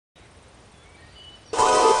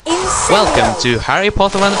Welcome to Harry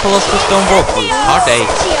Potter and the Philosopher's Stone walkthrough, part 8.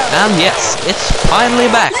 And yes, it's finally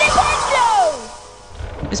back!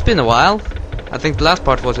 It's been a while. I think the last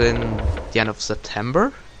part was in the end of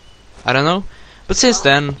September? I don't know. But since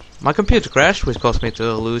then, my computer crashed, which caused me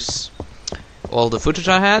to lose all the footage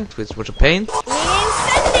I had, which was a pain.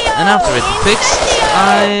 And after it fixed,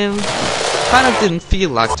 I kind of didn't feel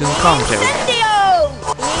like doing commentary.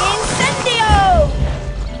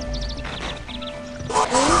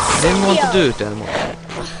 I didn't want to do it anymore.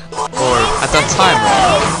 Or at that time,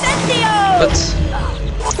 right? But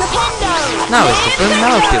now it's different,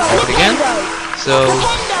 now it feels good again. So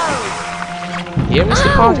here is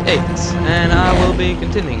the part 8, and I will be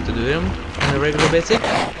continuing to do them on a regular basis,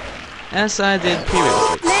 as I did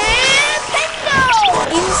previously.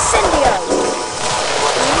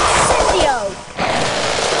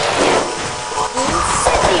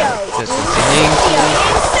 Just continuing to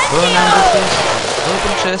burn ambushes,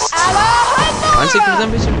 open chests, find secret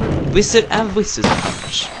and wizard and wizard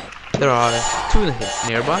cards. There are 2 in here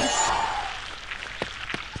nearby.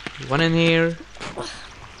 1 in here.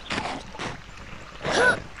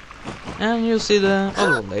 And you'll see the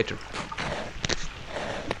other one later.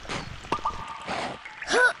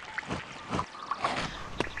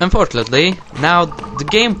 Unfortunately, now the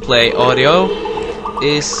gameplay audio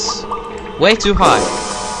is way too high.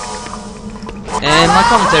 And my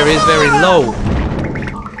commentary is very low.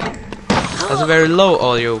 Has a very low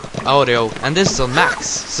audio, and this is on max,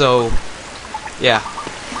 so yeah,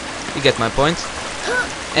 you get my point.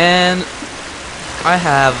 And I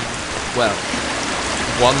have, well,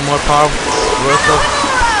 1 more part worth of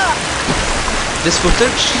this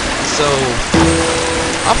footage, so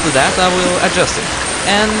after that I will adjust it.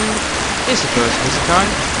 And here's the first music card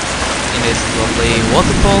in this lovely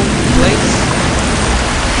waterfall place,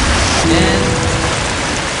 and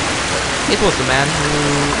it was the man who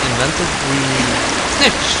invented the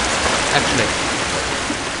snitch, actually.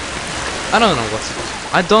 I don't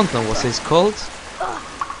know what it's called.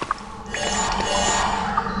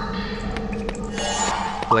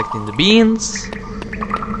 Collecting the beans.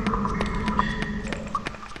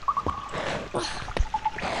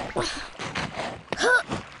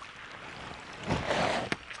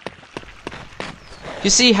 You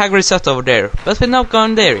see Hagrid sat over there, but we're not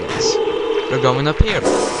going there yet. We're going up here.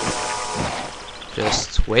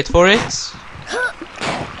 Just wait for it.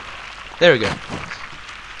 There we go.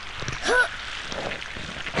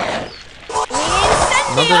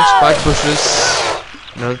 Another spike bushes.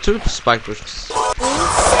 Another 2 spike bushes.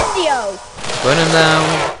 Burn them down,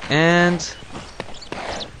 and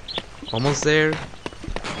almost there.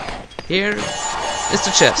 Here is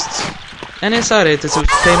the chest, and inside it is a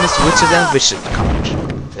famous Witches and Wizards card.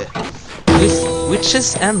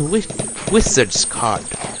 Witches and Wizards card.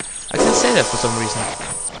 I can say that for some reason.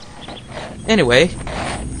 Anyway,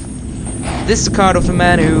 this is the card of the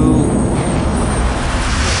man who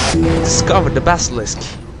discovered the basilisk.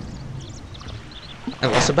 And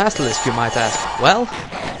what's a basilisk, you might ask? Well,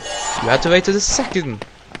 you have to wait to the second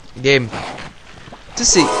game to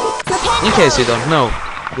see, in case you don't know,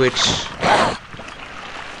 which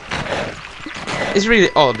is really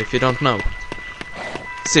odd if you don't know.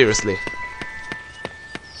 Seriously.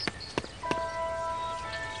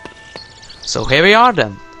 So here we are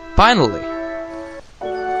then, finally.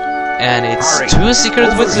 And it's 2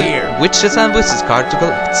 secret witches and wizards cards to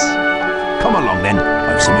collect. Come along then.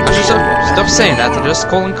 Stop saying that and just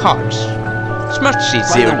call them cards. It's much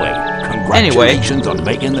easier. By the way, congratulations on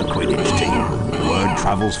making the Quidditch team. Word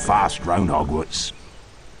travels fast round Hogwarts.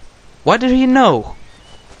 Why did he know?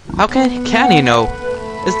 How can he know?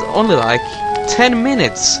 It's only like 10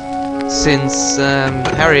 minutes since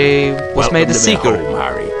Harry was made a seeker. Home,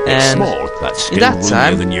 Harry. And small, but still in that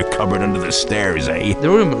time, than your cupboard under the stairs, eh? The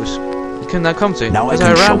rumors couldn't have come to it. Now I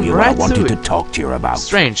because can show ran you right what I wanted through to it. talk to you about.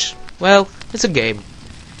 Strange. Well, it's a game.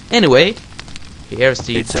 Anyway, here's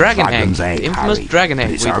the dragon egg, the infamous Harry. dragon egg.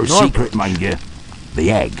 It's our secret, mind you. The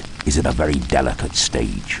egg is at a very delicate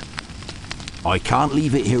stage. I can't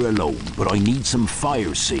leave it here alone, but I need some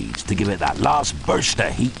fire seeds to give it that last burst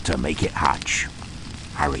of heat to make it hatch.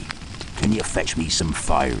 Harry, can you fetch me some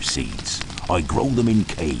fire seeds? I grow them in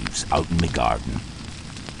caves out in my garden.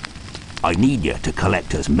 I need you to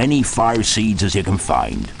collect as many fire seeds as you can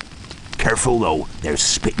find. Careful though, they're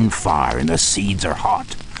spitting fire and the seeds are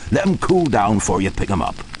hot. Let them cool down before you pick them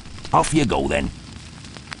up. Off you go then.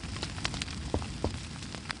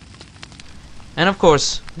 And of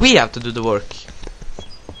course, we have to do the work.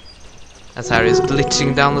 As Harry is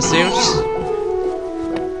glitching down the stairs.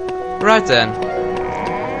 Right then.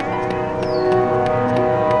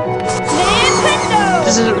 The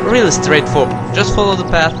This is really straightforward. Just follow the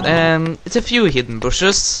path, and it's a few hidden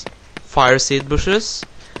bushes, fireseed bushes,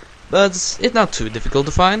 but it's not too difficult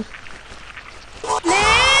to find.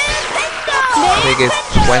 I think it's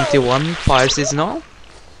 21 fireseeds in all.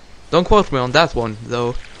 Don't quote me on that one,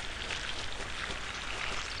 though.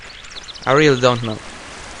 I really don't know.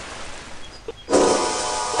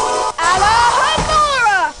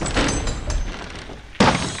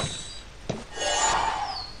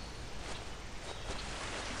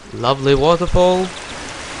 Lovely waterfall.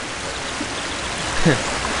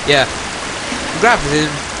 Yeah, graphics is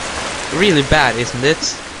really bad, isn't it?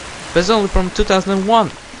 But it's only from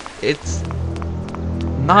 2001. It's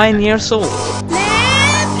 9 years old,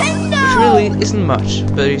 which really isn't much.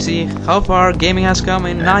 But you see how far gaming has come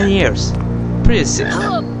in 9 years. Pretty sick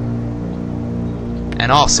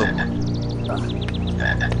and awesome.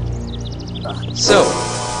 So,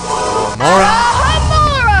 more,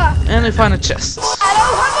 and we find a chest.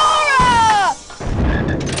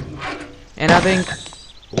 And I think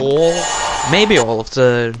maybe all of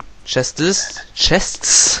the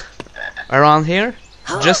chests around here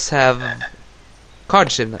just have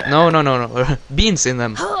cards in them. No, beans in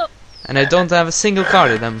them. And I don't have a single card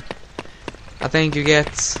in them. I think you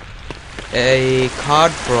get a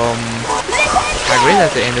card from Hagrid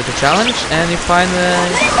at the end of the challenge, and you find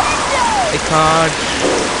a card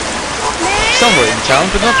somewhere in the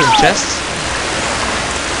challenge, but not in the chest.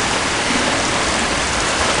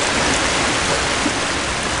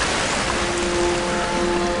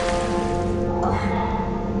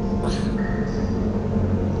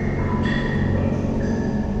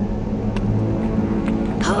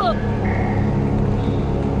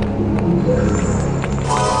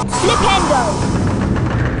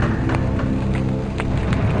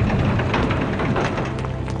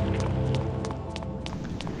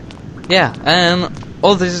 Yeah, and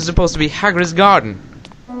all this is supposed to be Hagrid's garden.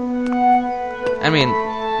 I mean,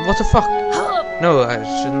 what the fuck? No, I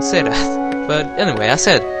shouldn't say that. But anyway, I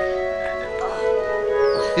said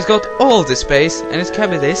he's got all this space, and his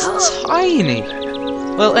cabinet is tiny.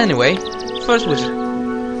 Well, anyway,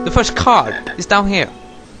 the first card is down here.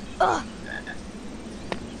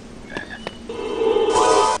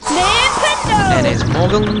 And it's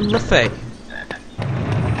Morgan Le Fay,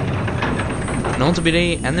 known to be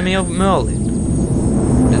the enemy of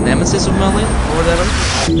Merlin, the nemesis of Merlin, or whatever.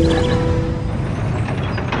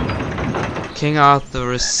 King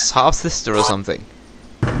Arthur's half-sister or something.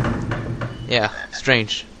 Yeah,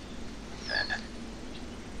 strange.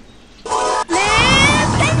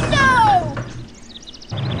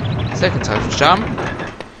 Second time for charm.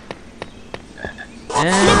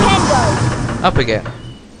 And up again.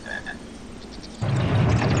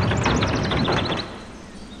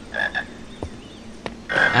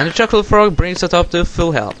 And the chocolate frog brings it up to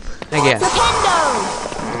full health again.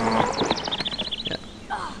 Yeah.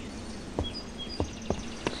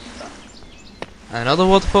 Another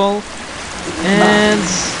waterfall and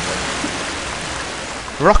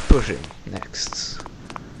rock pushing next.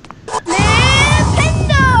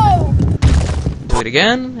 Do it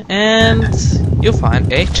again and you'll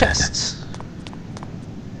find a chest.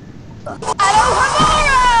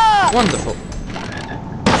 Wonderful.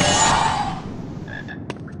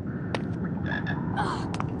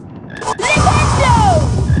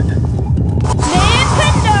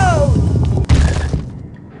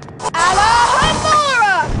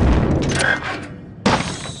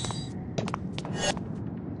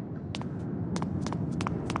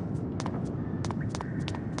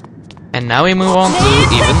 And now we move on to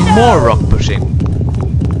even more rock pushing.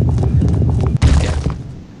 Yeah.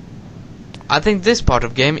 I think this part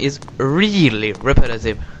of the game is really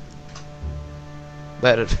repetitive.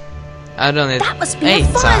 But I've done it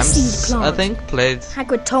 8 times, I think, played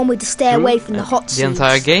Hagrid told me to stay away from the hot the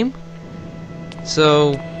entire game.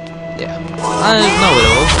 So, yeah, I know it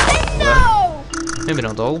all. Well, maybe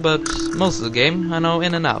not all, but most of the game I know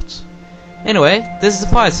in and out. Anyway, this is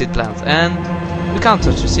the fireseed plant, and we can't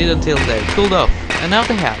touch the seed until they're cooled off, and now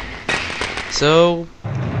they have. So,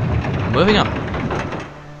 moving on.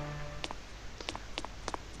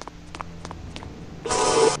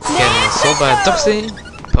 Getting assaulted by a doxy,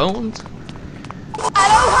 pwned.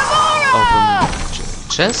 Open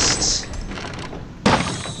chest.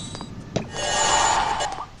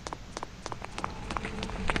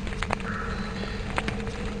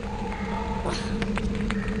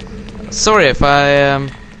 Sorry if I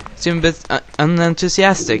seem a bit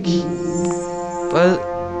unenthusiastic, but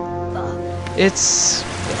it's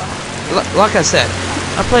like I said,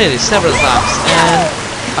 I played it several times and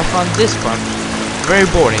I found this part very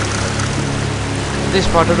boring. This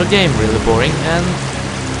part of the game really boring, and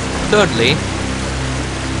thirdly,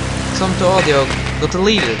 some to audio got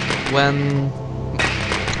deleted when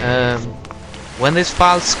this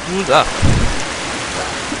file screwed up.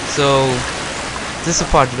 So this is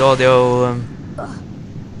part of the audio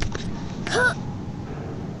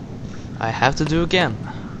I have to do again.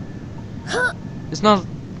 It's not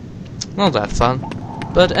that fun,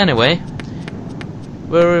 but anyway,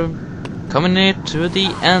 we're coming near to the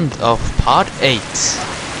end of part 8.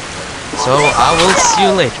 So I will see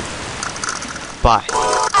you later. Bye.